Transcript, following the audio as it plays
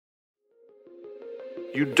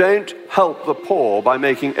You don't help the poor by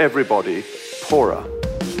making everybody poorer.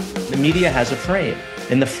 The media has a frame,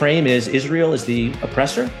 and the frame is Israel is the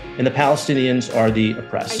oppressor and the Palestinians are the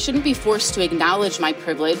oppressed. I shouldn't be forced to acknowledge my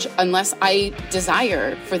privilege unless I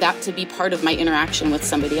desire for that to be part of my interaction with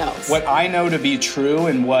somebody else. What I know to be true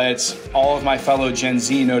and what all of my fellow Gen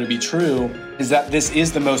Z know to be true is that this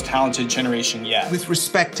is the most talented generation yet. With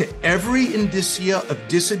respect to every indicia of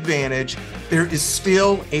disadvantage, there is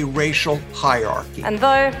still a racial hierarchy. And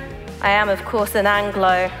though I am, of course, an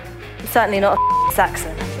Anglo, I'm certainly not a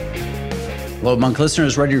Saxon. Hello, Munk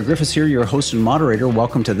listeners. Rudyard Griffiths here, your host and moderator.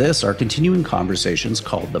 Welcome to this, our continuing conversations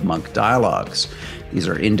called the Munk Dialogues. These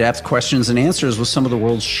are in-depth questions and answers with some of the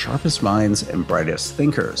world's sharpest minds and brightest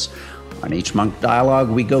thinkers. On each Munk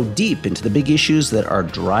Dialogue, we go deep into the big issues that are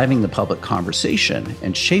driving the public conversation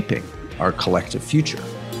and shaping our collective future.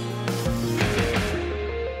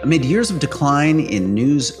 Amid years of decline in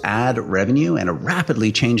news ad revenue and a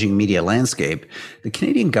rapidly changing media landscape, the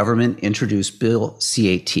Canadian government introduced Bill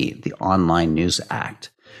C-18, the Online News Act.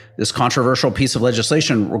 This controversial piece of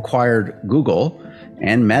legislation required Google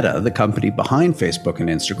and Meta, the company behind Facebook and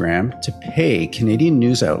Instagram, to pay Canadian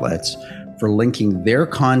news outlets for linking their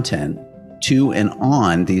content to and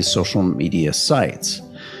on these social media sites.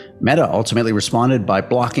 Meta ultimately responded by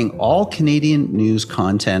blocking all Canadian news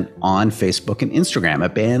content on Facebook and Instagram, a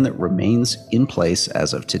ban that remains in place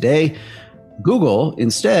as of today. Google,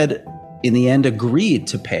 instead, in the end, agreed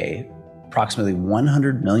to pay approximately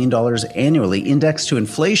 $100 million annually, indexed to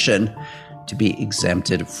inflation, to be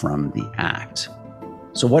exempted from the act.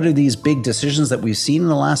 So what do these big decisions that we've seen in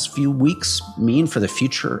the last few weeks mean for the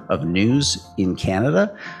future of news in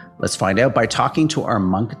Canada? Let's find out by talking to our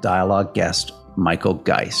Munk Dialogue guest, Michael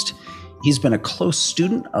Geist. He's been a close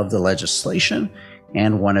student of the legislation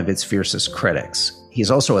and one of its fiercest critics. He's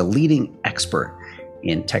also a leading expert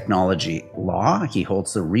in technology law. He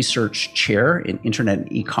holds the research chair in internet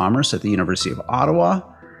and e-commerce at the University of Ottawa.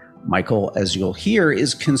 Michael, as you'll hear,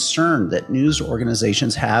 is concerned that news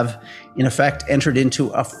organizations have, in effect, entered into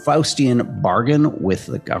a Faustian bargain with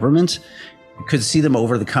the government. You could see them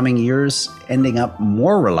over the coming years ending up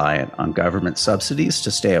more reliant on government subsidies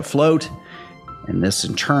to stay afloat. And this,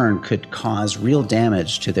 in turn, could cause real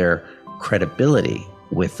damage to their credibility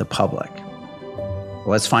with the public.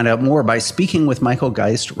 Let's find out more by speaking with Michael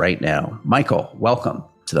Geist right now. Michael, welcome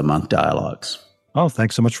to the Munk Dialogues. Oh,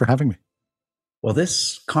 thanks so much for having me. Well,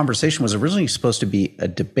 this conversation was originally supposed to be a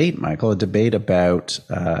debate, Michael, a debate about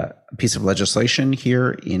a piece of legislation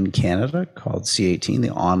here in Canada called C-18, the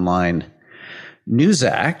Online News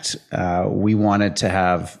Act. We wanted to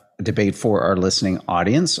have a debate for our listening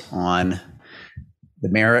audience on the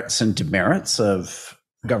merits and demerits of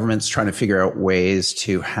governments trying to figure out ways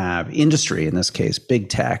to have industry, in this case, big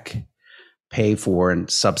tech, pay for and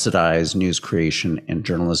subsidize news creation and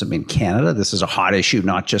journalism in Canada. This is a hot issue,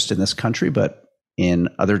 not just in this country, but in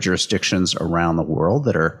other jurisdictions around the world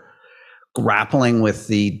that are grappling with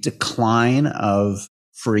the decline of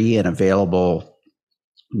free and available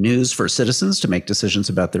news for citizens to make decisions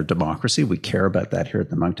about their democracy. We care about that here at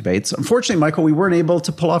the Munk Debates. Unfortunately, Michael, we weren't able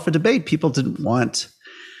to pull off a debate. People didn't want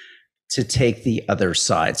to take the other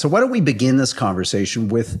side. So why don't we begin this conversation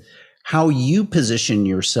with how you position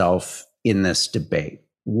yourself in this debate?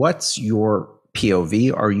 What's your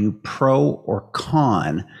POV? Are you pro or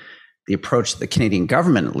con the approach that the Canadian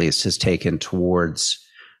government, at least, has taken towards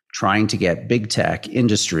trying to get big tech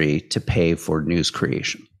industry to pay for news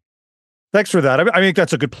creation? Thanks for that. I think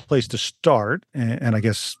that's a good place to start. And I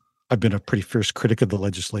guess I've been a pretty fierce critic of the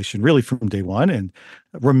legislation really from day one and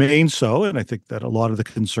remain so. And I think that a lot of the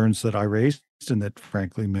concerns that I raised and that,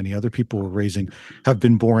 frankly, many other people were raising have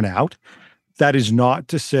been borne out. That is not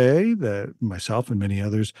to say that myself and many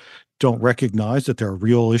others don't recognize that there are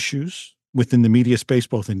real issues within the media space,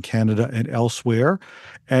 both in Canada and elsewhere,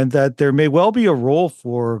 and that there may well be a role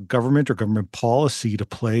for government or government policy to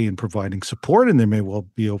play in providing support, and there may well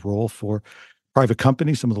be a role for private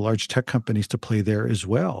companies, some of the large tech companies, to play there as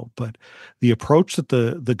well. But the approach that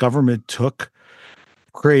the government took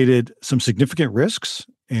created some significant risks,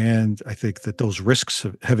 and I think that those risks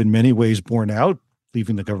have in many ways borne out,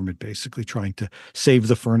 leaving the government basically trying to save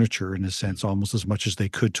the furniture, in a sense, almost as much as they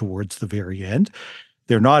could towards the very end.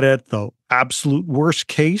 They're not at the absolute worst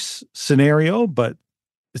case scenario, but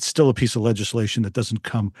it's still a piece of legislation that doesn't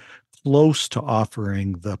come close to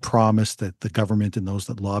offering the promise that the government and those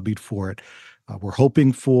that lobbied for it were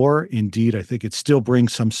hoping for. Indeed, I think it still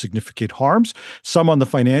brings some significant harms, some on the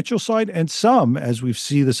financial side and some, as we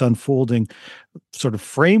see this unfolding sort of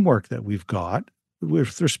framework that we've got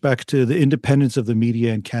with respect to the independence of the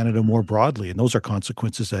media in Canada more broadly. And those are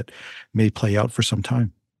consequences that may play out for some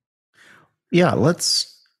time. Yeah, let's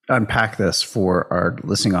unpack this for our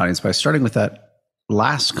listening audience by starting with that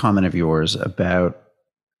last comment of yours about,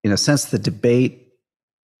 in a sense, the debate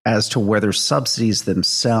as to whether subsidies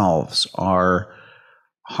themselves are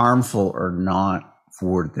harmful or not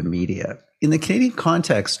for the media. In the Canadian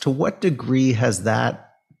context, to what degree has that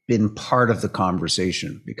been part of the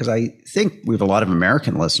conversation? Because I think we have a lot of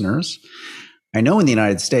American listeners. I know in the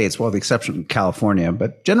United States, well, with the exception of California,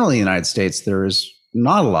 but generally in the United States, there is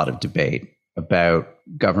not a lot of debate about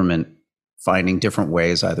government finding different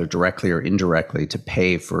ways, either directly or indirectly, to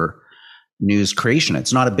pay for news creation.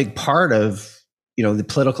 It's not a big part of, the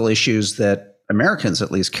political issues that Americans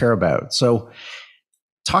at least care about. So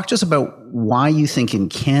talk to us about why you think in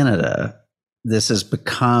Canada this has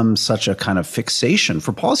become such a kind of fixation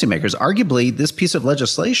for policymakers. Arguably, this piece of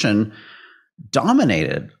legislation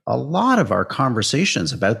dominated a lot of our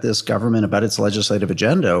conversations about this government, about its legislative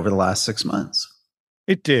agenda over the last 6 months.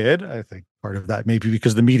 It did. I think part of that maybe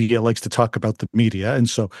because the media likes to talk about the media. And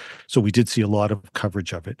so we did see a lot of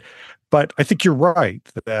coverage of it. But I think you're right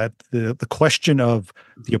that the question of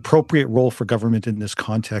the appropriate role for government in this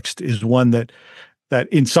context is one that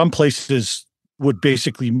in some places would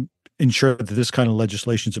basically ensure that this kind of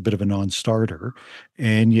legislation is a bit of a non-starter.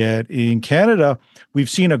 And yet in Canada, we've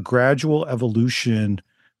seen a gradual evolution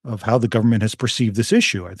of how the government has perceived this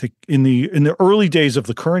issue. I think in the early days of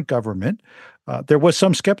the current government, there was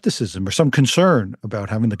some skepticism or some concern about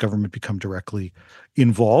having the government become directly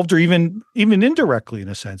involved or even indirectly, in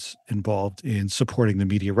a sense, involved in supporting the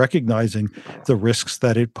media, recognizing the risks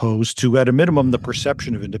that it posed to, at a minimum, the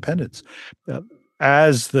perception of independence.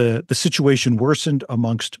 As the situation worsened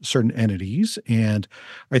amongst certain entities, and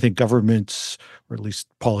I think governments, or at least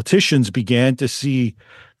politicians, began to see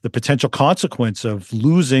the potential consequence of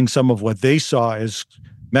losing some of what they saw as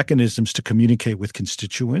mechanisms to communicate with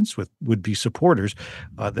constituents, with would-be supporters,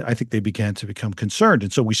 I think they began to become concerned.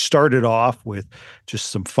 And so we started off with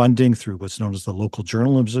just some funding through what's known as the Local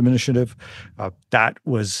Journalism Initiative. That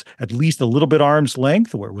was at least a little bit arm's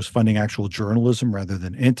length, where it was funding actual journalism rather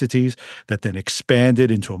than entities, that then expanded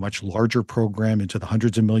into a much larger program into the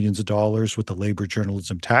hundreds of millions of dollars with the labor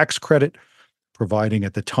journalism tax credit, providing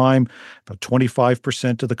at the time about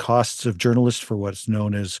 25% of the costs of journalists for what's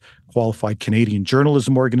known as qualified Canadian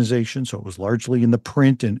journalism organizations. So it was largely in the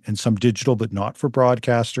print and some digital, but not for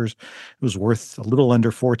broadcasters. It was worth a little under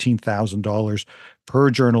 $14,000 per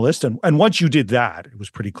journalist. And once you did that, it was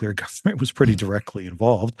pretty clear government was pretty directly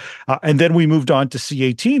involved. And then we moved on to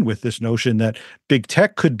C-18 with this notion that big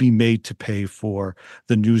tech could be made to pay for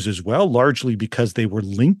the news as well, largely because they were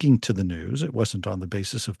linking to the news. It wasn't on the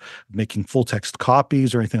basis of making full text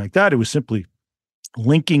copies or anything like that. It was simply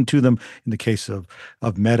linking to them. In the case of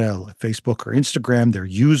Meta, Facebook or Instagram, their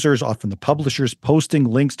users, often the publishers, posting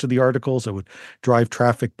links to the articles that would drive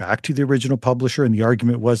traffic back to the original publisher. And the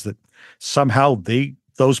argument was that somehow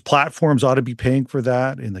those platforms ought to be paying for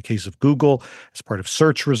that. In the case of Google, as part of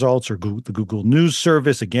search results, or the Google News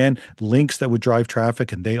Service, again, links that would drive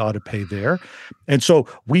traffic, and they ought to pay there. And so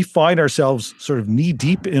we find ourselves sort of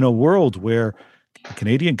knee-deep in a world where the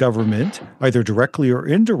Canadian government, either directly or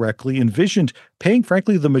indirectly, envisioned paying,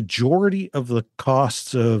 frankly, the majority of the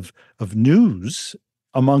costs of news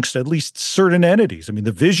amongst at least certain entities. I mean,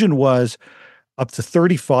 the vision was up to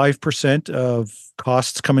 35% of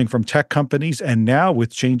costs coming from tech companies, and now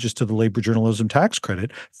with changes to the labor journalism tax credit,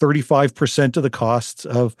 35% of the costs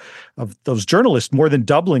of those journalists, more than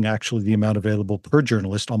doubling actually the amount available per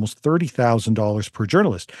journalist, almost $30,000 per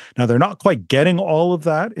journalist. Now, they're not quite getting all of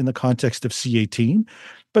that in the context of C-18,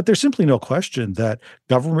 but there's simply no question that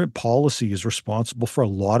government policy is responsible for a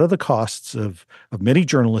lot of the costs of many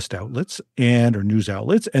journalist outlets or news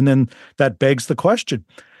outlets. And then that begs the question.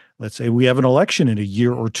 Let's say we have an election in a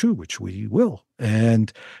year or two, which we will.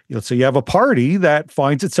 And let's say you have a party that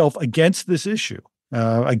finds itself against this issue,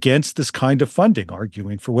 against this kind of funding,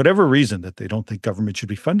 arguing for whatever reason that they don't think government should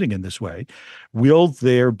be funding in this way. Will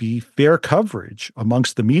there be fair coverage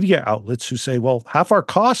amongst the media outlets who say, well, half our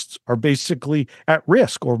costs are basically at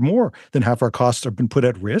risk, or more than half our costs have been put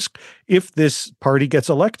at risk if this party gets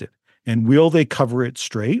elected? And will they cover it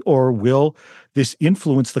straight, or will this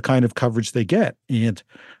influence the kind of coverage they get? And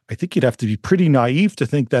I think you'd have to be pretty naive to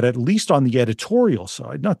think that, at least on the editorial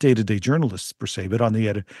side, not day-to-day journalists per se, but on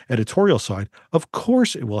the editorial side, of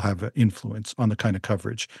course it will have an influence on the kind of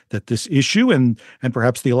coverage that this issue and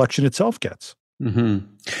perhaps the election itself gets. Mm-hmm.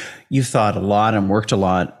 You've thought a lot and worked a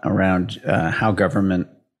lot around how government,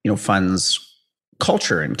 funds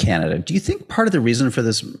culture in Canada. Do you think part of the reason for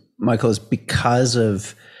this, Michael, is because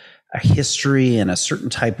of a history and a certain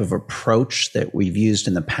type of approach that we've used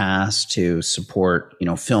in the past to support,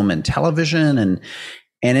 film and television? And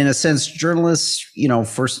And in a sense, journalists,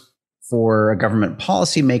 for a government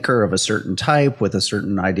policymaker of a certain type with a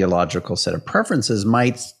certain ideological set of preferences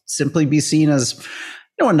might simply be seen as,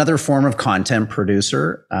 another form of content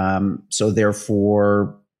producer. So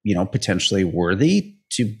therefore, potentially worthy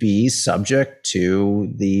to be subject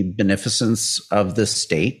to the beneficence of the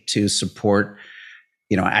state to support,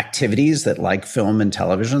 activities that, like film and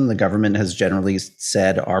television, the government has generally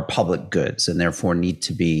said are public goods and therefore need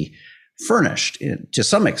to be furnished to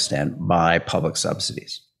some extent by public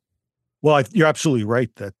subsidies. Well, you're absolutely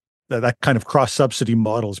right that kind of cross-subsidy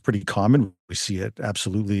model is pretty common. We see it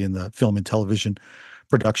absolutely in the film and television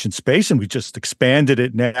production space, and we just expanded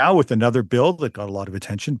it now with another bill that got a lot of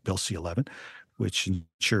attention, Bill C-11, which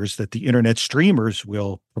ensures that the internet streamers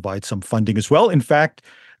will provide some funding as well. In fact,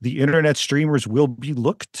 the internet streamers will be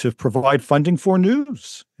looked to provide funding for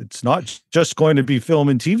news. It's not just going to be film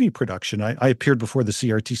and TV production. I appeared before the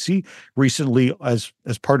CRTC recently as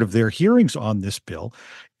part of their hearings on this bill.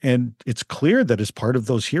 And it's clear that as part of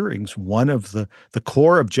those hearings, one of the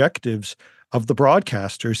core objectives of the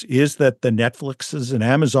broadcasters is that the Netflixes and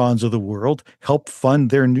Amazons of the world help fund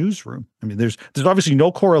their newsroom. I mean, there's obviously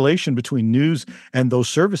no correlation between news and those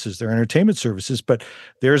services, their entertainment services, but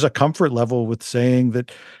there's a comfort level with saying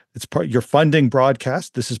that it's you're funding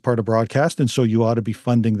broadcast. This is part of broadcast, and so you ought to be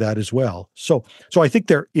funding that as well. So I think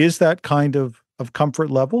there is that kind of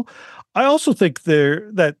comfort level. I also think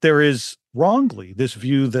that there is wrongly this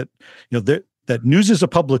view that that news is a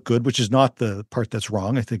public good, which is not the part that's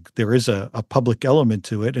wrong. I think there is a public element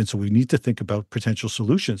to it, and so we need to think about potential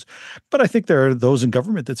solutions. But I think there are those in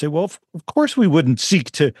government that say, well, of course we wouldn't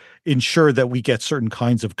seek to ensure that we get certain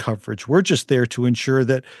kinds of coverage. We're just there to ensure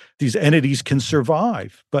that these entities can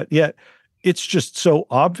survive. But yet it's just so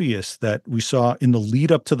obvious that we saw in the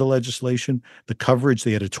lead up to the legislation, the coverage,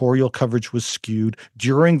 the editorial coverage was skewed.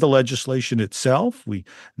 During the legislation itself, we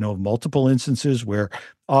know of multiple instances where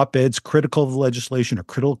op-eds critical of the legislation or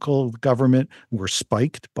critical of the government were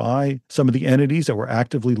spiked by some of the entities that were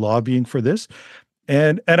actively lobbying for this.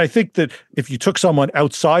 And I think that if you took someone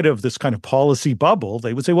outside of this kind of policy bubble,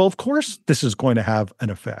 they would say, well, of course, this is going to have an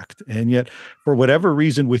effect. And yet, for whatever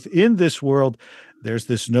reason, within this world, there's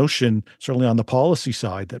this notion, certainly on the policy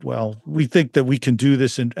side, that, well, we think that we can do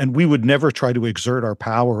this and we would never try to exert our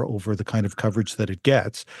power over the kind of coverage that it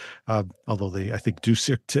gets, although they, I think, do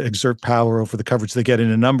seek to exert power over the coverage they get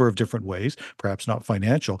in a number of different ways, perhaps not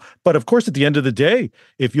financial. But of course, at the end of the day,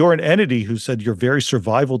 if you're an entity who said your very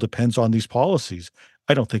survival depends on these policies,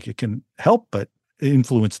 I don't think it can help but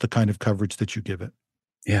influence the kind of coverage that you give it.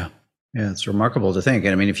 Yeah. Yeah, it's remarkable to think.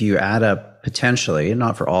 And I mean, if you add up potentially,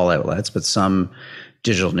 not for all outlets, but some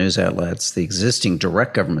digital news outlets, the existing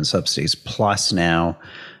direct government subsidies, plus now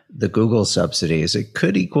the Google subsidies, it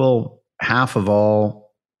could equal half of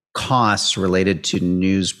all costs related to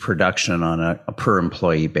news production on a per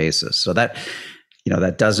employee basis. So that,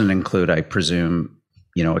 that doesn't include, I presume,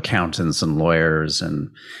 accountants and lawyers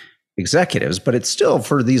and executives, but it's still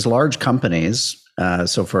for these large companies.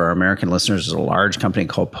 So for our American listeners, there's a large company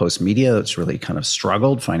called Postmedia that's really kind of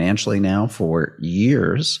struggled financially now for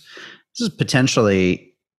years. This is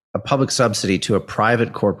potentially a public subsidy to a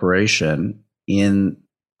private corporation in,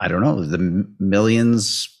 I don't know, the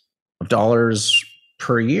millions of dollars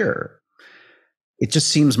per year. It just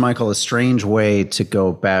seems, Michael, a strange way to go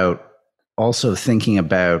about also thinking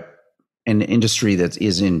about an industry that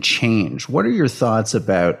is in change. What are your thoughts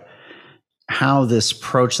about how this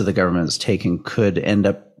approach that the government is taking could end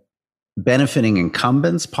up benefiting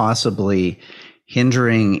incumbents, possibly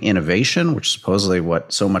hindering innovation, which is supposedly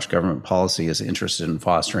what so much government policy is interested in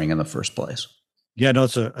fostering in the first place? Yeah, no,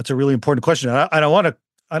 it's a really important question. And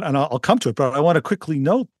I'll come to it, but I want to quickly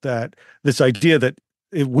note that this idea that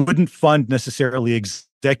it wouldn't fund necessarily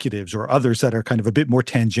executives or others that are kind of a bit more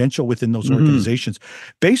tangential within those organizations.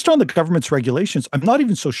 Based on the government's regulations, I'm not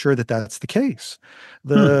even so sure that that's the case.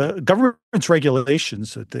 The government's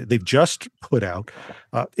regulations that they've just put out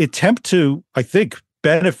attempt to, I think,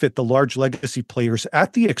 benefit the large legacy players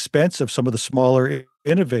at the expense of some of the smaller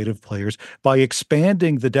innovative players by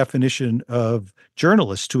expanding the definition of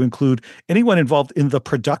journalists to include anyone involved in the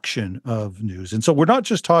production of news. And so we're not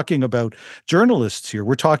just talking about journalists here.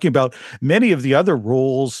 We're talking about many of the other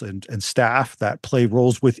roles and staff that play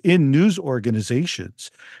roles within news organizations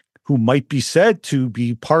who might be said to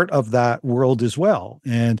be part of that world as well.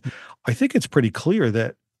 And I think it's pretty clear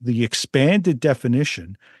that the expanded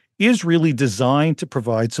definition is really designed to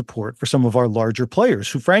provide support for some of our larger players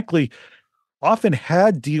who, frankly, often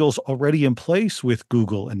had deals already in place with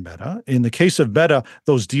Google and Meta. In the case of Meta,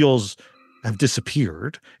 those deals have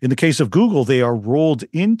disappeared. In the case of Google, they are rolled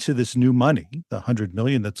into this new money, the 100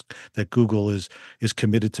 million that Google is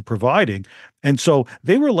committed to providing. And so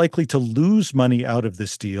they were likely to lose money out of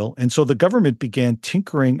this deal. And so the government began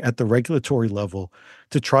tinkering at the regulatory level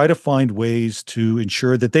to try to find ways to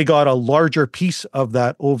ensure that they got a larger piece of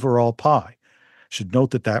that overall pie. Should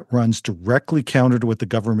note that that runs directly counter to what the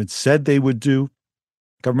government said they would do.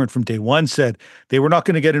 Government from day one said they were not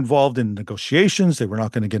going to get involved in negotiations. They were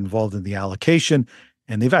not going to get involved in the allocation.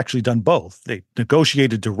 And they've actually done both. They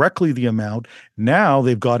negotiated directly the amount. Now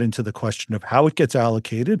they've got into the question of how it gets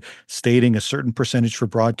allocated, stating a certain percentage for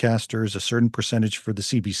broadcasters, a certain percentage for the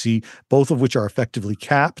CBC, both of which are effectively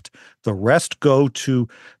capped. The rest go to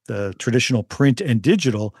the traditional print and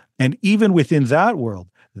digital. And even within that world,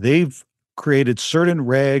 they've created certain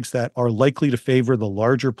regs that are likely to favor the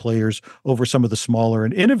larger players over some of the smaller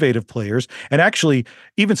and innovative players. And actually,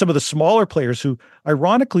 even some of the smaller players who,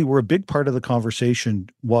 ironically, were a big part of the conversation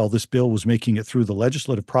while this bill was making it through the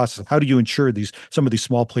legislative process. How do you ensure some of these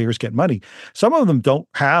small players get money? Some of them don't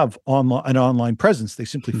have an online presence. They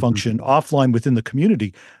simply function offline within the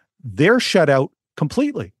community. They're shut out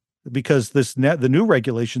completely, because the new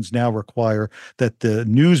regulations now require that the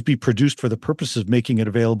news be produced for the purpose of making it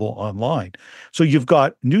available online. So you've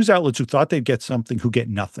got news outlets who thought they'd get something who get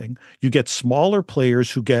nothing. You get smaller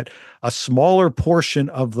players who get a smaller portion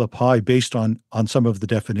of the pie based on some of the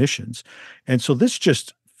definitions. And so this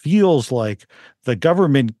just feels like the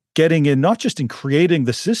government getting in, not just in creating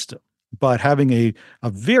the system, but having a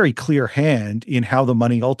very clear hand in how the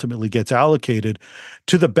money ultimately gets allocated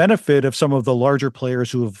to the benefit of some of the larger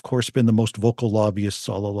players who have, of course, been the most vocal lobbyists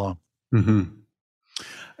all along. Mm-hmm.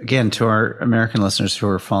 Again, to our American listeners who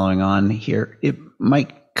are following on here, it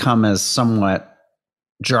might come as somewhat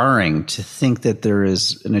jarring to think that there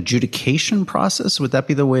is an adjudication process. Would that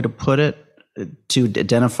be the way to put it, to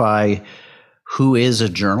identify who is a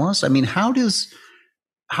journalist? I mean, how does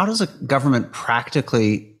a government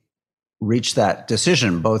practically reach that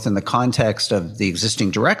decision, both in the context of the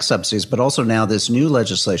existing direct subsidies, but also now this new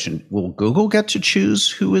legislation? Will Google get to choose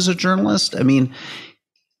who is a journalist? I mean,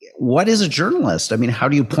 what is a journalist? I mean, how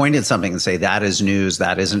do you point at something and say that is news,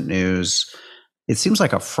 that isn't news? It seems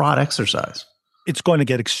like a fraught exercise. It's going to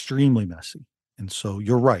get extremely messy. And so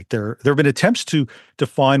you're right. There have been attempts to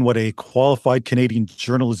define what a qualified Canadian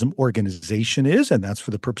journalism organization is, and that's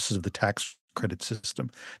for the purposes of the tax credit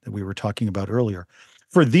system that we were talking about earlier.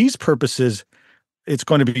 For these purposes, it's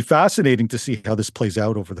going to be fascinating to see how this plays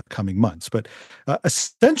out over the coming months. But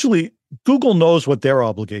essentially, Google knows what their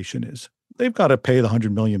obligation is. They've got to pay the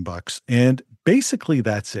 $100 million, and basically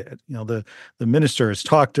that's it. You know, the minister has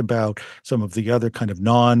talked about some of the other kind of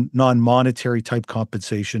non-monetary type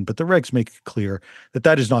compensation, but the regs make it clear that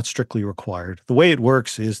that is not strictly required. The way it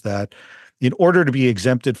works is that in order to be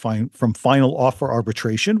exempted from final offer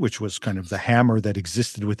arbitration, which was kind of the hammer that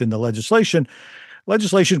existed within the legislation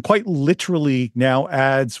quite literally now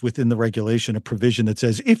adds within the regulation a provision that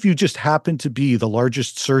says if you just happen to be the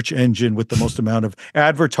largest search engine with the most amount of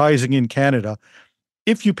advertising in Canada,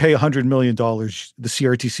 if you pay $100 million, the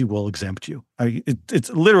CRTC will exempt you. I mean,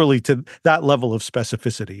 it's literally to that level of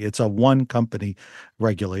specificity. It's a one company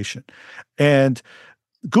regulation. And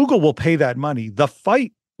Google will pay that money. The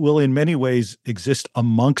fight will in many ways exist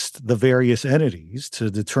amongst the various entities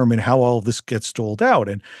to determine how all of this gets doled out.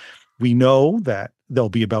 And we know that there'll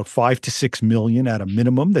be about $5 to $6 million at a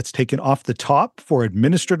minimum that's taken off the top for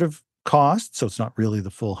administrative costs. So it's not really the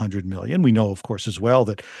full $100 million. We know, of course, as well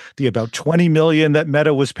that the about $20 million that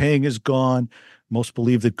Meta was paying is gone. Most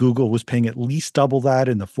believe that Google was paying at least double that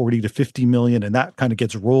in the $40 to $50 million, and that kind of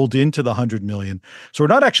gets rolled into the $100 million. So we're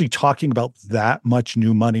not actually talking about that much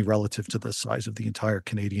new money relative to the size of the entire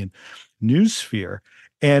Canadian news sphere.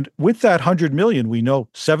 And with that $100 million, we know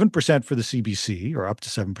 7% for the CBC, or up to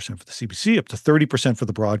 7% for the CBC, up to 30% for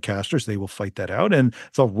the broadcasters. They will fight that out. And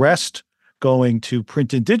the rest going to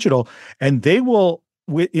print and digital. And they will,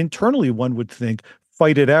 internally, one would think,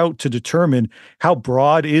 fight it out to determine how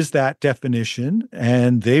broad is that definition.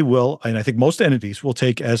 And they will, and I think most entities will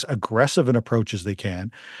take as aggressive an approach as they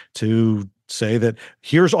can to say that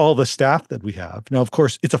here's all the staff that we have. Now, of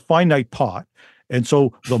course, it's a finite pot. And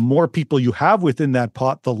so the more people you have within that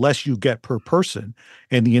pot, the less you get per person.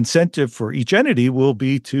 And the incentive for each entity will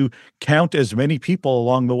be to count as many people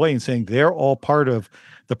along the way and saying they're all part of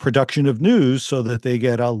the production of news so that they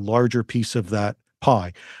get a larger piece of that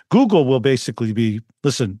pie. Google will basically be,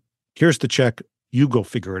 listen, here's the check, you go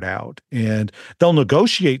figure it out. And they'll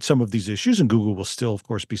negotiate some of these issues, and Google will still, of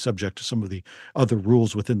course, be subject to some of the other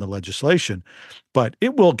rules within the legislation. But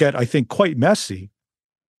it will get, I think, quite messy.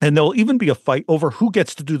 And there'll even be a fight over who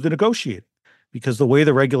gets to do the negotiating. because the way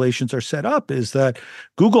the regulations are set up is that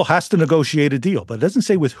Google has to negotiate a deal, but it doesn't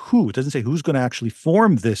say with who. It doesn't say who's going to actually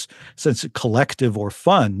form this sense of collective or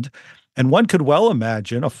fund. And one could well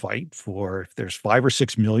imagine a fight for, if there's 5 or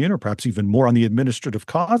 6 million, or perhaps even more on the administrative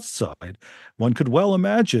cost side, one could well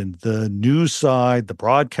imagine the news side, the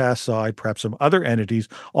broadcast side, perhaps some other entities,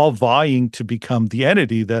 all vying to become the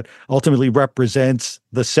entity that ultimately represents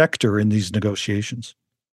the sector in these negotiations.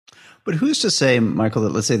 But who's to say, Michael,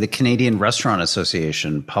 that let's say the Canadian Restaurant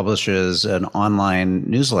Association publishes an online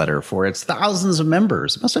newsletter for its thousands of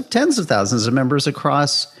members? It must have tens of thousands of members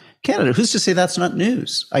across Canada. Who's to say that's not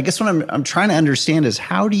news? I guess what I'm trying to understand is,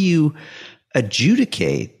 how do you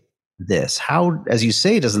adjudicate this? How, as you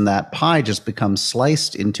say, doesn't that pie just become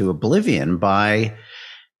sliced into oblivion by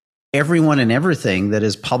everyone and everything that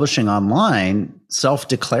is publishing online,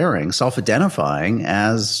 self-declaring, self-identifying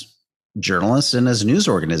as journalists and as news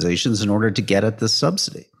organizations in order to get at this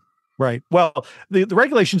subsidy? Right. Well, the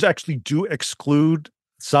regulations actually do exclude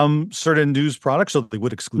some certain news products, so they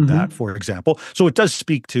would exclude that, for example. So it does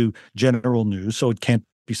speak to general news, so it can't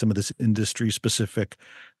be some of this industry-specific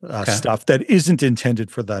stuff that isn't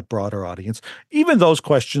intended for that broader audience. Even those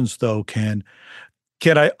questions, though, can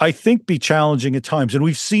I think be challenging at times, and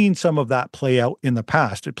we've seen some of that play out in the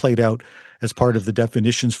past. It played out as part of the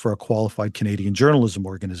definitions for a qualified Canadian journalism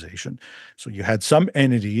organization. So you had some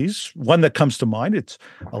entities, one that comes to mind, it's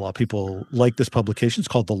a lot of people like this publication, it's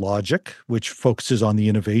called The Logic, which focuses on the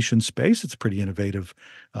innovation space. It's a pretty innovative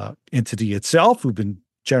entity itself, who've been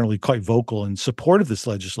generally quite vocal in support of this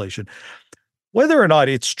legislation. Whether or not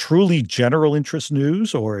it's truly general interest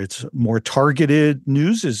news or it's more targeted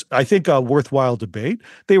news is, I think, a worthwhile debate.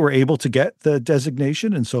 They were able to get the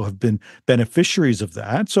designation and so have been beneficiaries of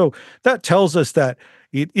that. So that tells us that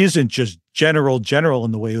it isn't just general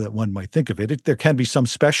in the way that one might think of it. There can be some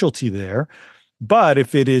specialty there. But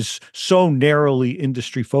if it is so narrowly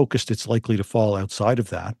industry focused, it's likely to fall outside of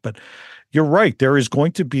that. But you're right, there is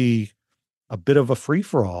going to be a bit of a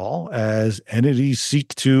free-for-all as entities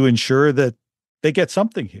seek to ensure that they get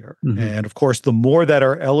something here. And of course, the more that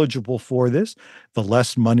are eligible for this, the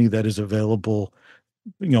less money that is available,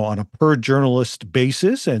 on a per journalist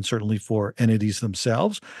basis, and certainly for entities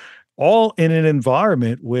themselves, all in an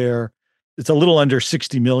environment where it's a little under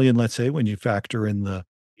 60 million, let's say, when you factor in the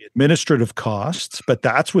administrative costs, but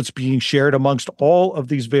that's what's being shared amongst all of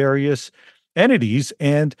these various entities.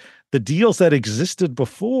 And the deals that existed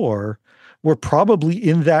before were probably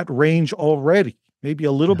in that range already. Maybe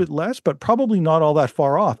a little bit less, but probably not all that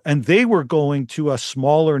far off. And they were going to a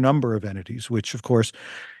smaller number of entities, which, of course,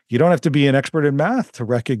 you don't have to be an expert in math to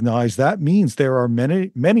recognize that means there are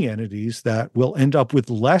many, many entities that will end up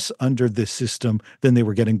with less under this system than they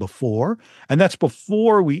were getting before. And that's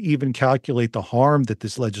before we even calculate the harm that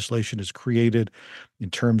this legislation has created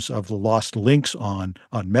in terms of the lost links on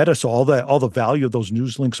Meta. So all the value of those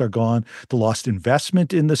news links are gone, the lost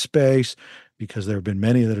investment in the space, because there have been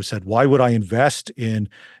many that have said, why would I invest in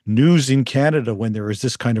news in Canada when there is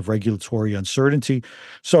this kind of regulatory uncertainty?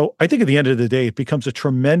 So I think at the end of the day, it becomes a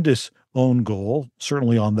tremendous own goal,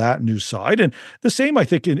 certainly on that news side. And the same, I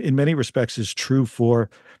think, in many respects is true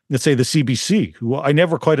for, let's say, the CBC, who I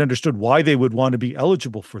never quite understood why they would want to be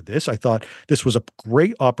eligible for this. I thought this was a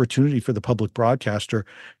great opportunity for the public broadcaster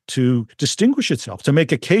to distinguish itself, to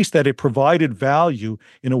make a case that it provided value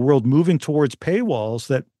in a world moving towards paywalls,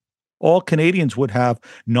 that all Canadians would have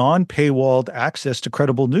non-paywalled access to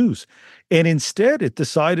credible news. And instead, it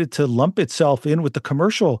decided to lump itself in with the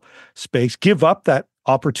commercial space, give up that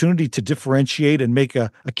opportunity to differentiate and make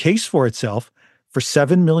a case for itself for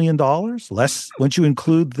 $7 million, less once you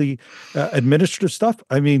include the administrative stuff.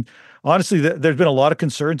 I mean, honestly, there's been a lot of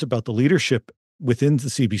concerns about the leadership within the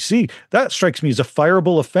CBC. That strikes me as a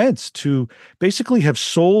fireable offense, to basically have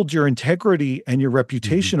sold your integrity and your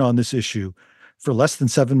reputation on this issue for less than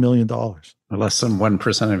 $7 million. Less than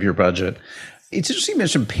 1% of your budget. It's interesting you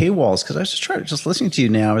mentioned paywalls, because I was just listening to you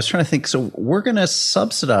now, I was trying to think, so we're going to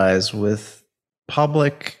subsidize with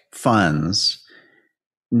public funds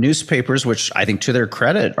newspapers, which I think to their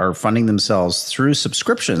credit are funding themselves through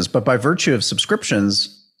subscriptions. But by virtue of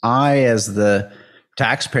subscriptions, I, as the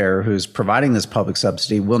taxpayer who's providing this public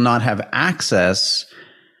subsidy, will not have access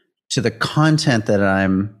to the content that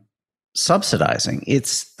I'm subsidizing.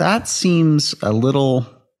 That seems a little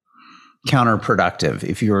counterproductive.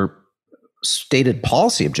 If your stated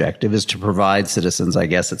policy objective is to provide citizens, I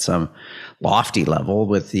guess at some lofty level,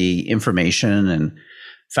 with the information and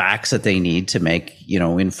facts that they need to make,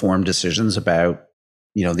 informed decisions about,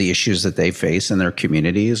 the issues that they face in their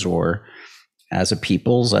communities or as a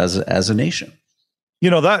peoples, as a nation.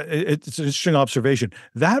 It's an interesting observation.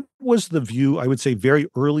 That was the view, I would say, very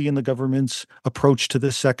early in the government's approach to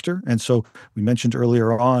this sector. And so we mentioned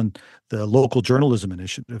earlier on the local journalism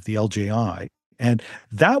initiative, the LJI, and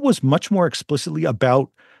that was much more explicitly about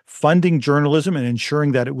funding journalism and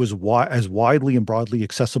ensuring that it was as widely and broadly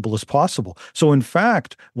accessible as possible. So in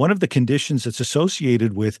fact, one of the conditions that's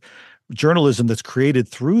associated with journalism that's created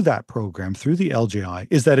through that program, through the LJI,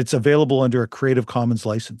 is that it's available under a Creative Commons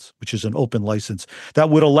license, which is an open license that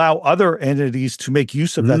would allow other entities to make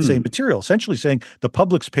use of that same material, essentially saying the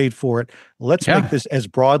public's paid for it. Let's make this as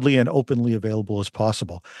broadly and openly available as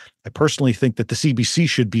possible. I personally think that the CBC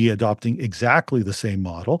should be adopting exactly the same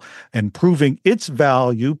model and proving its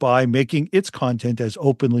value by making its content as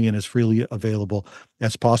openly and as freely available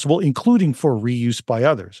as possible, including for reuse by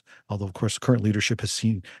others. Although, of course, current leadership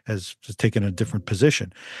has taken a different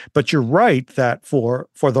position. But you're right that for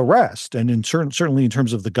the rest, and certainly in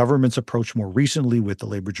terms of the government's approach more recently with the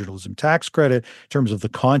labor journalism tax credit, in terms of the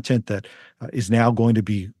content that is now going to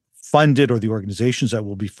be funded, or the organizations that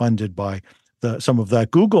will be funded by some of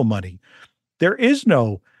that Google money, there is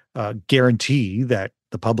no guarantee that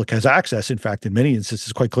the public has access. In fact, in many instances,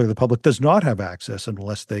 it's quite clear the public does not have access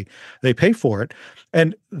unless they pay for it.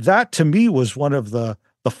 And that, to me, was one of the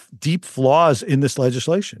deep flaws in this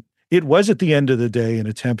legislation. It was, at the end of the day, an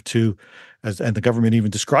attempt to, and the government even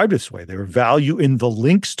described it this way, there were value in the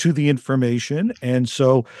links to the information. And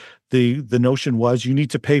so the notion was you need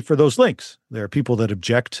to pay for those links. There are people that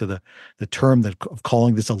object to the term of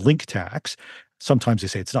calling this a link tax. Sometimes they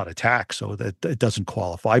say it's not a tax, so that it doesn't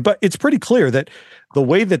qualify. But it's pretty clear that the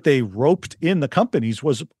way that they roped in the companies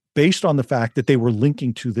was based on the fact that they were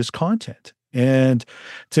linking to this content. And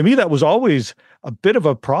to me, that was always a bit of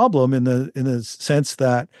a problem in the sense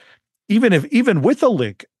that even with a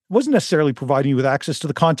link, wasn't necessarily providing you with access to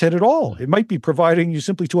the content at all. It might be providing you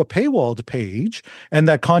simply to a paywalled page, and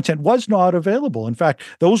that content was not available. In fact,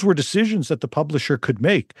 those were decisions that the publisher could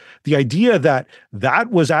make. The idea that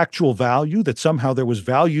was actual value, that somehow there was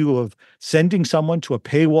value of sending someone to a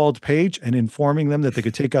paywalled page and informing them that they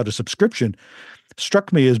could take out a subscription,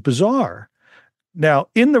 struck me as bizarre. Now,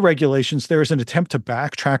 in the regulations, there is an attempt to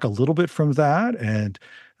backtrack a little bit from that, and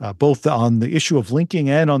both on the issue of linking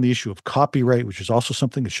and on the issue of copyright, which is also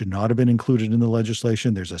something that should not have been included in the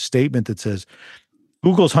legislation. There's a statement that says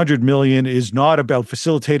Google's $100 million is not about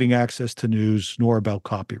facilitating access to news, nor about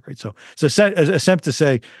copyright. So it's an attempt to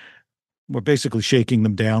say we're basically shaking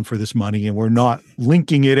them down for this money, and we're not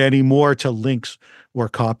linking it anymore to links or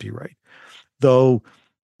copyright. Though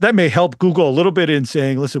that may help Google a little bit in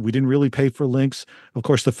saying, listen, we didn't really pay for links. Of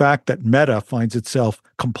course, the fact that Meta finds itself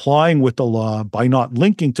complying with the law by not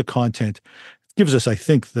linking to content gives us, I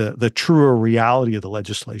think, the truer reality of the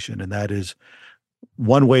legislation. And that is,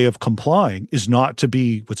 one way of complying is not to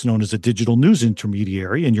be what's known as a digital news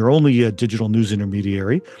intermediary. And you're only a digital news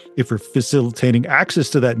intermediary if you're facilitating access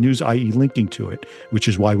to that news, i.e. linking to it, which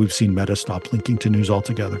is why we've seen Meta stop linking to news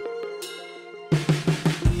altogether.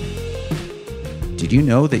 Did you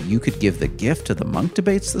know that you could give the gift to the Munk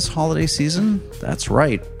Debates this holiday season? That's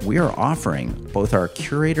right. We are offering both our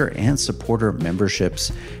curator and supporter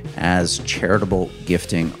memberships as charitable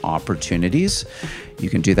gifting opportunities.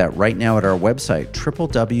 You can do that right now at our website,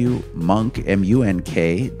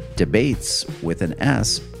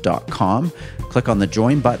 www.munkdebates.com. Click on the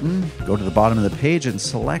join button, go to the bottom of the page, and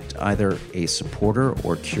select either a supporter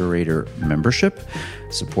or curator membership.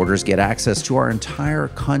 Supporters get access to our entire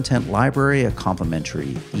content library, a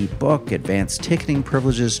complimentary ebook, advanced ticketing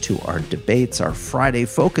privileges to our debates, our Friday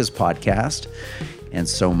Focus podcast, and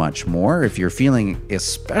so much more. If you're feeling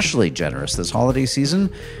especially generous this holiday season,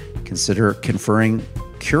 consider conferring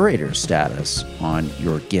curator status on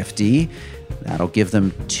your giftee. That'll give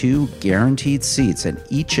them 2 guaranteed seats in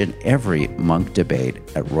each and every Munk debate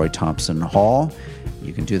at Roy Thompson Hall.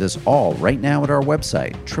 You can do this all right now at our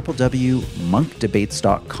website,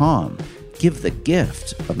 www.munkdebates.com. Give the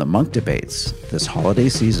gift of the Munk Debates this holiday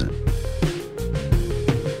season.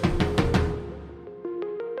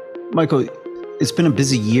 Michael, it's been a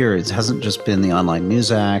busy year. It hasn't just been the Online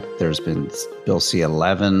News Act. There's been Bill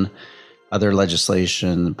C-11, other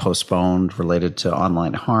legislation postponed related to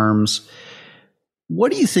online harms.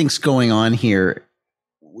 What do you think's going on here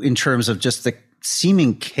in terms of just the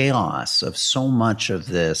seeming chaos of so much of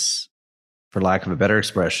this, for lack of a better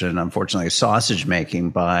expression, unfortunately, sausage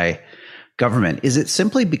making by government? Is it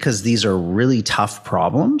simply because these are really tough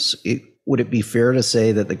problems? Would it be fair to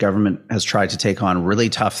say that the government has tried to take on really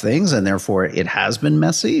tough things and therefore it has been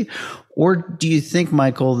messy? Or do you think,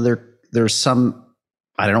 Michael, there's some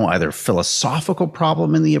I don't know, either philosophical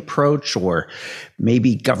problem in the approach, or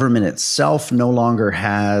maybe government itself no longer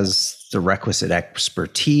has the requisite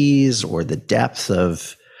expertise or the depth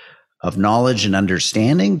of knowledge and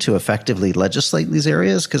understanding to effectively legislate in these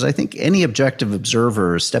areas? Because I think any objective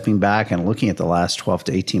observer stepping back and looking at the last 12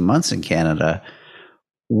 to 18 months in Canada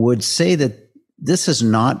would say that this has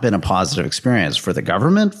not been a positive experience for the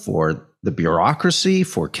government, for the bureaucracy,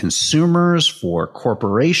 for consumers, for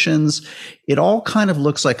corporations. It all kind of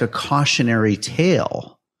looks like a cautionary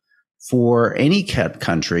tale for any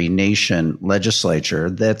country, nation, legislature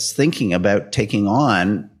that's thinking about taking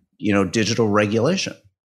on, digital regulation.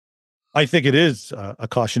 I think it is a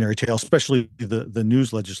cautionary tale, especially the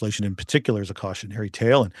news legislation in particular is a cautionary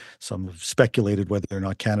tale. And some have speculated whether or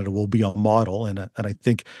not Canada will be a model. And I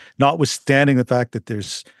think notwithstanding the fact that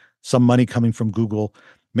there's some money coming from Google,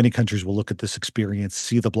 many countries will look at this experience,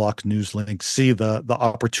 see the blocked news links, see the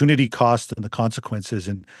opportunity cost and the consequences,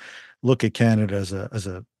 and look at Canada as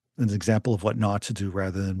an example of what not to do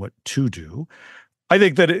rather than what to do. I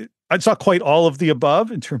think that it's not quite all of the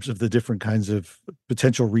above in terms of the different kinds of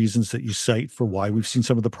potential reasons that you cite for why we've seen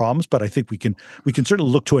some of the problems, but I think we can certainly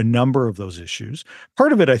look to a number of those issues.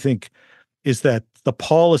 Part of it, I think, is that the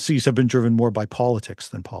policies have been driven more by politics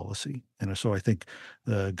than policy. And so I think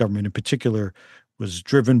the government in particular was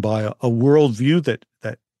driven by a worldview that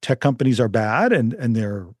tech companies are bad and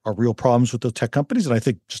there are real problems with those tech companies. And I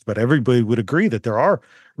think just about everybody would agree that there are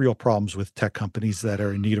real problems with tech companies that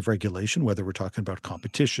are in need of regulation, whether we're talking about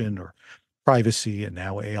competition or privacy and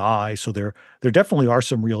now AI. So there definitely are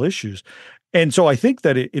some real issues. And so I think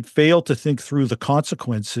that it failed to think through the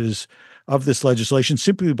consequences of this legislation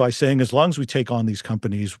simply by saying, as long as we take on these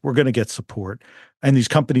companies, we're going to get support and these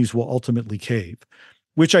companies will ultimately cave,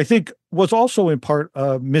 which I think was also in part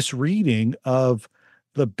a misreading of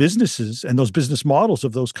the businesses and those business models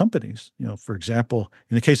of those companies. For example,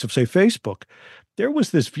 in the case of, say, Facebook, there was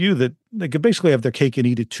this view that they could basically have their cake and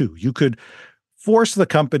eat it too. You could force the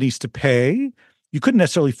companies to pay. You couldn't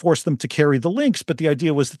necessarily force them to carry the links, but the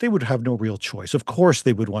idea was that they would have no real choice. Of course,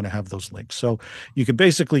 they would want to have those links. So you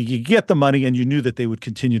get the money and you knew that they would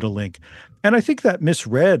continue to link. And I think that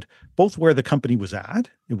misread both where the company was at.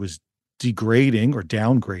 It was degrading or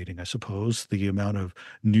downgrading, I suppose, the amount of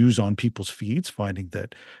news on people's feeds, finding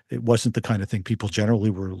that it wasn't the kind of thing people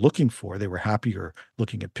generally were looking for. They were happier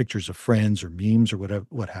looking at pictures of friends or memes or whatever,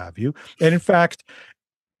 what have you. And in fact,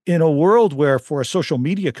 in a world where for a social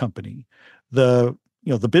media company, the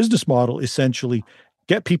business model essentially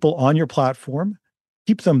get people on your platform,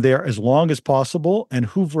 keep them there as long as possible, and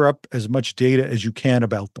hoover up as much data as you can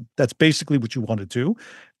about them. That's basically what you want to do.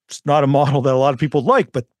 It's not a model that a lot of people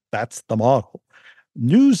like, but that's the model.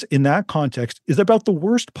 News in that context is about the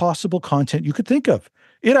worst possible content you could think of.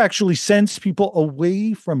 It actually sends people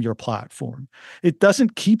away from your platform. It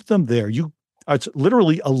doesn't keep them there. It's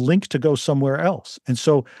literally a link to go somewhere else. And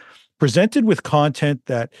so presented with content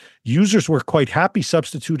that users were quite happy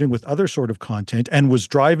substituting with other sort of content and was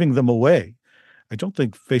driving them away, I don't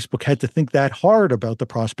think Facebook had to think that hard about the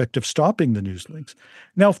prospect of stopping the news links.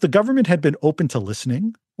 Now, if the government had been open to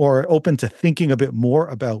listening or open to thinking a bit more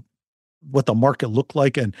about what the market looked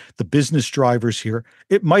like and the business drivers here,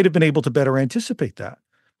 it might have been able to better anticipate that.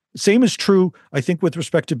 Same is true, I think, with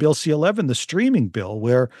respect to Bill C-11, the streaming bill,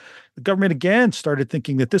 where the government again started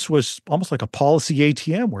thinking that this was almost like a policy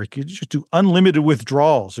ATM where you could just do unlimited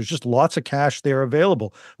withdrawals. There's just lots of cash there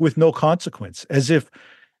available with no consequence, as if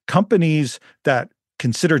companies that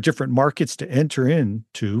consider different markets to enter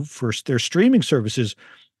into for their streaming services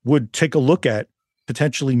would take a look at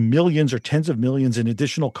potentially millions or tens of millions in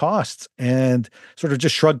additional costs and sort of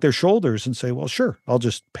just shrug their shoulders and say, well, sure, I'll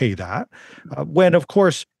just pay that. When, of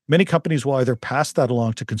course, many companies will either pass that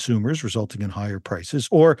along to consumers, resulting in higher prices,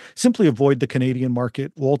 or simply avoid the Canadian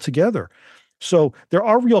market altogether. So there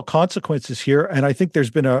are real consequences here, and I think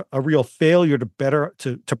there's been a real failure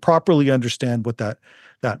to properly understand what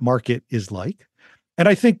that market is like. And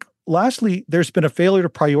I think, lastly, there's been a failure to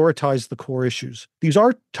prioritize the core issues. These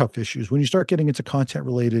are tough issues. When you start getting into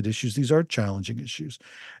content-related issues, these are challenging issues.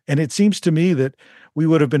 And it seems to me that we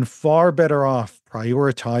would have been far better off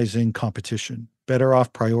prioritizing competition, better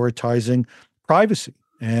off prioritizing privacy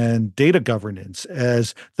and data governance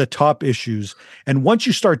as the top issues. And once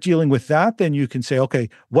you start dealing with that, then you can say, okay,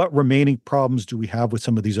 what remaining problems do we have with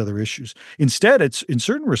some of these other issues? Instead, it's in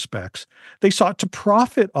certain respects, they sought to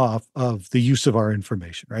profit off of the use of our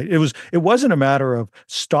information, right? It wasn't a matter of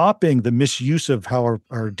stopping the misuse of how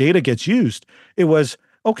our data gets used. It was,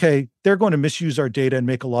 okay, they're going to misuse our data and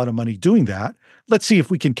make a lot of money doing that. Let's see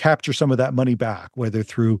if we can capture some of that money back, whether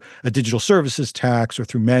through a digital services tax or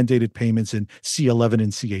through mandated payments in C11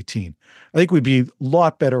 and C18. I think we'd be a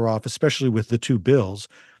lot better off, especially with the two bills,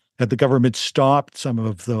 had the government stopped some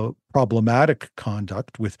of the problematic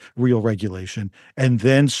conduct with real regulation and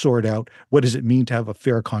then sort out what does it mean to have a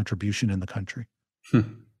fair contribution in the country.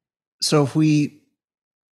 So if we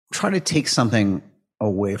try to take something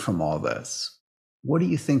away from all this, what do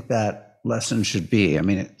you think that lesson should be? I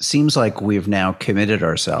mean, it seems like we've now committed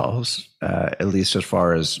ourselves, at least as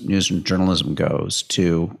far as news and journalism goes,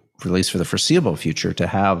 to, at least for the foreseeable future, to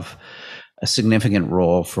have a significant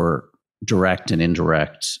role for direct and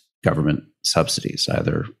indirect government subsidies,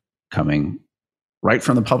 either coming right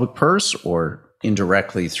from the public purse or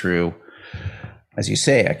indirectly through, as you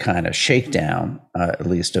say, a kind of shakedown, at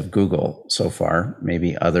least of Google so far,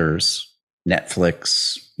 maybe others,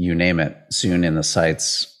 Netflix, you name it, soon in the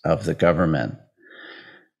sights of the government.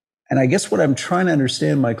 And I guess what I'm trying to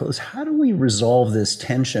understand, Michael, is how do we resolve this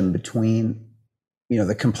tension between,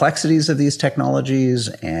 the complexities of these technologies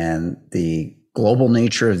and the global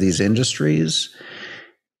nature of these industries,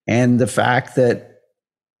 and the fact that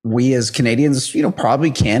we as Canadians, probably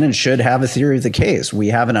can and should have a theory of the case. We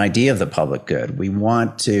have an idea of the public good. We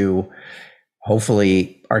want to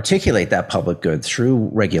hopefully articulate that public good through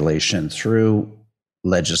regulation, through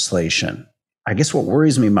legislation. I guess what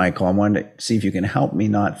worries me, Michael, I wanted to see if you can help me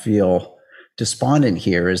not feel despondent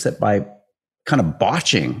here, is that by kind of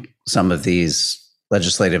botching some of these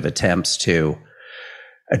legislative attempts to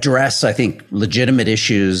address, I think, legitimate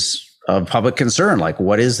issues of public concern, like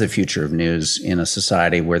what is the future of news in a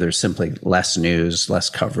society where there's simply less news, less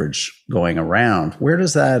coverage going around? Where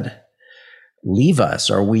does that leave us?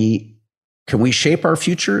 Can we shape our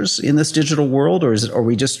futures in this digital world, or are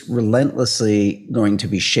we just relentlessly going to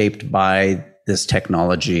be shaped by this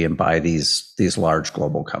technology and by these large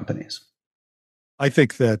global companies? I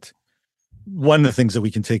think that one of the things that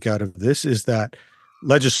we can take out of this is that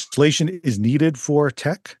legislation is needed for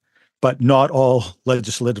tech, but not all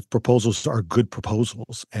legislative proposals are good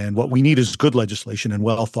proposals. And what we need is good legislation and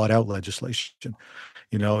well thought out legislation.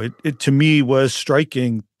 It to me was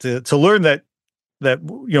striking to learn that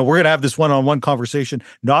we're going to have this one-on-one conversation,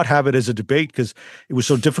 not have it as a debate, because it was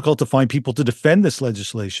so difficult to find people to defend this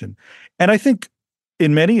legislation. And I think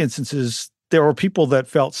in many instances, there were people that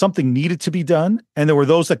felt something needed to be done, and there were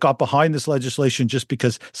those that got behind this legislation just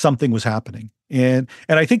because something was happening. And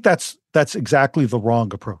I think that's exactly the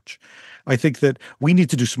wrong approach. I think that we need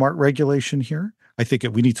to do smart regulation here. I think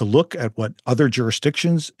that we need to look at what other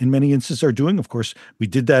jurisdictions in many instances are doing. Of course, we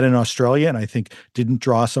did that in Australia, and I think didn't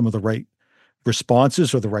draw some of the right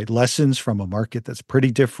responses or the right lessons from a market that's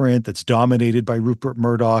pretty different, that's dominated by Rupert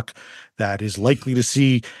Murdoch, that is likely to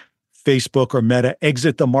see Facebook or Meta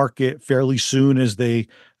exit the market fairly soon as they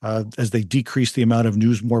decrease the amount of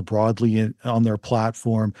news more broadly on their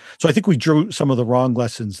platform. So I think we drew some of the wrong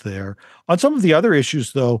lessons there. On some of the other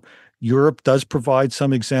issues, though, Europe does provide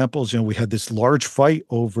some examples. We had this large fight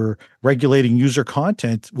over regulating user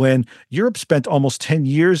content when Europe spent almost 10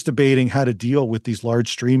 years debating how to deal with these large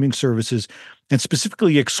streaming services and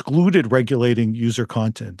specifically excluded regulating user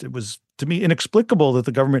content. It was, to me, inexplicable that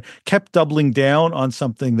the government kept doubling down on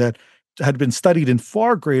something that had been studied in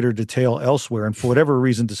far greater detail elsewhere, and for whatever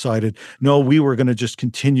reason decided, no, we were going to just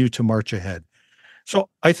continue to march ahead. So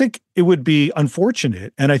I think it would be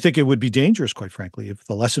unfortunate, and I think it would be dangerous, quite frankly, if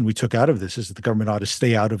the lesson we took out of this is that the government ought to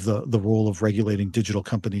stay out of the role of regulating digital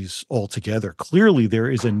companies altogether. Clearly, there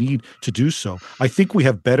is a need to do so. I think we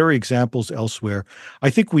have better examples elsewhere.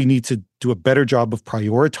 I think we need to do a better job of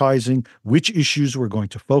prioritizing which issues we're going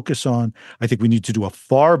to focus on. I think we need to do a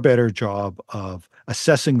far better job of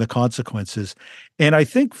assessing the consequences. And I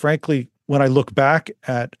think, frankly, when I look back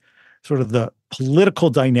at sort of the political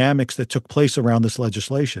dynamics that took place around this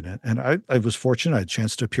legislation. And I was fortunate. I had a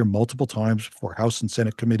chance to appear multiple times before House and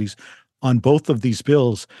Senate committees on both of these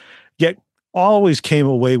bills, yet always came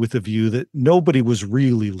away with the view that nobody was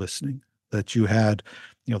really listening, that you had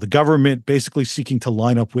the government basically seeking to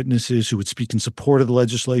line up witnesses who would speak in support of the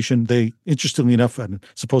legislation. They, interestingly enough, and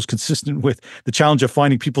suppose consistent with the challenge of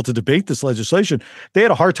finding people to debate this legislation, they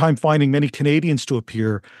had a hard time finding many Canadians to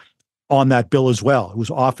appear on that bill as well. It was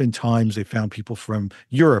oftentimes they found people from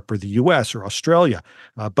Europe or the US or Australia,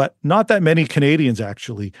 but not that many Canadians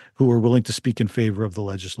actually who were willing to speak in favor of the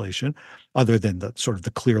legislation, other than the sort of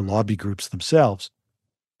the clear lobby groups themselves.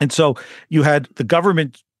 And so you had the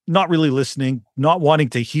government not really listening, not wanting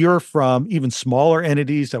to hear from even smaller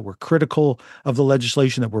entities that were critical of the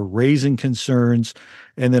legislation, that were raising concerns.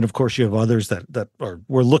 And then, of course, you have others that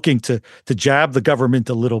were looking to jab the government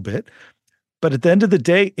a little bit. But at the end of the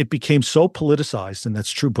day, it became so politicized, and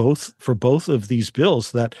that's true for both of these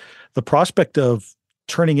bills, that the prospect of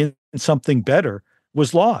turning in something better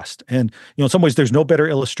was lost. And in some ways, there's no better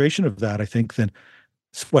illustration of that, I think, than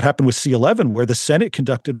what happened with C-11, where the Senate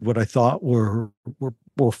conducted what I thought were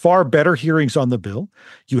far better hearings on the bill.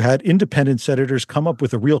 You had independent senators come up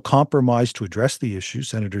with a real compromise to address the issue.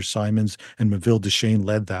 Senators Simons and Melville-Deschênes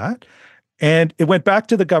led that. And it went back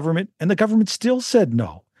to the government, and the government still said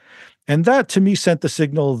no. And that, to me, sent the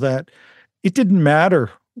signal that it didn't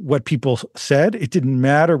matter what people said. It didn't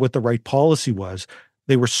matter what the right policy was.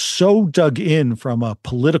 They were so dug in from a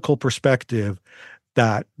political perspective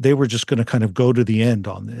that they were just going to kind of go to the end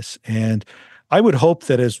on this. And I would hope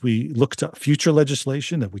that as we look to future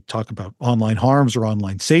legislation, that we talk about online harms or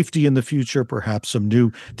online safety in the future, perhaps some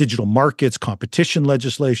new digital markets, competition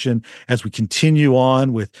legislation, as we continue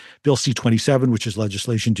on with Bill C-27, which is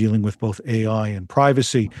legislation dealing with both AI and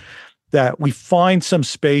privacy, that we find some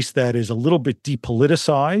space that is a little bit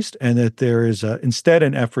depoliticized, and that there is instead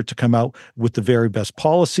an effort to come out with the very best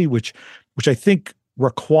policy, which I think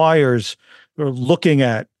requires looking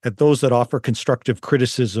at those that offer constructive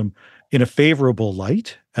criticism in a favorable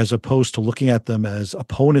light, as opposed to looking at them as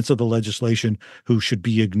opponents of the legislation who should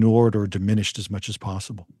be ignored or diminished as much as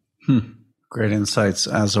possible. Great insights,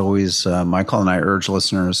 as always, Michael. And I urge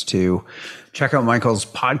listeners to check out Michael's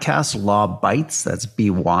podcast, Law Bites. That's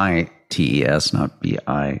BYTES, not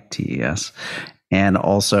BITES. And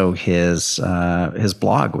also his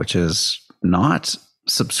blog, which is not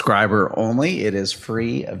subscriber only. It is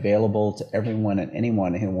free, available to everyone and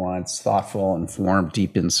anyone who wants thoughtful, informed,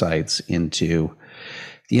 deep insights into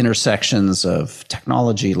the intersections of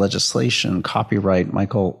technology, legislation, copyright.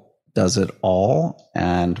 Michael does it all,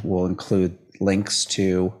 and we'll include links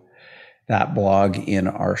to that blog in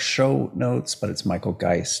our show notes, but it's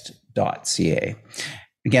michaelgeist.ca.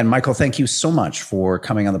 Again, Michael, thank you so much for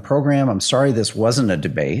coming on the program. I'm sorry this wasn't a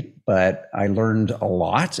debate, but I learned a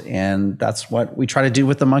lot, and that's what we try to do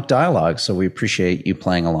with the Munk Dialogue. So we appreciate you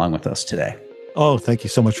playing along with us today. Oh, thank you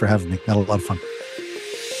so much for having me. Had a lot of fun.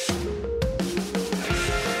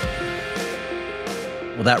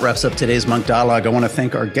 Well, that wraps up today's Munk Dialogue. I want to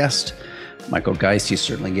thank our guest, Michael Geist. He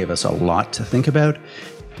certainly gave us a lot to think about.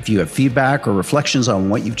 If you have feedback or reflections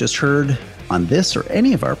on what you've just heard on this or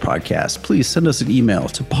any of our podcasts, please send us an email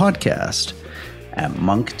to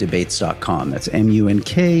podcast@munkdebates.com. That's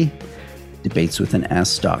MUNK, debates with an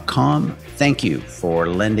S.com. Thank you for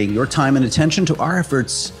lending your time and attention to our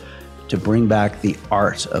efforts to bring back the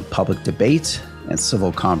art of public debate and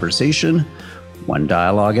civil conversation, one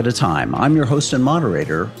dialogue at a time. I'm your host and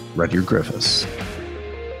moderator, Rudyard Griffiths.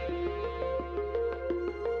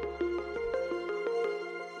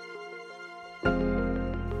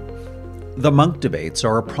 The Munk Debates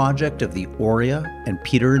are a project of the Aurea and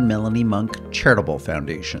Peter and Melanie Munk Charitable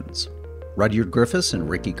Foundations. Rudyard Griffiths and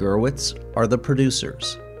Ricky Gurwitz are the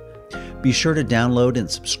producers. Be sure to download and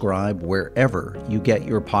subscribe wherever you get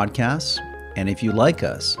your podcasts. And if you like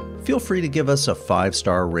us, feel free to give us a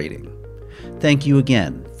 5-star rating. Thank you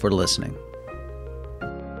again for listening.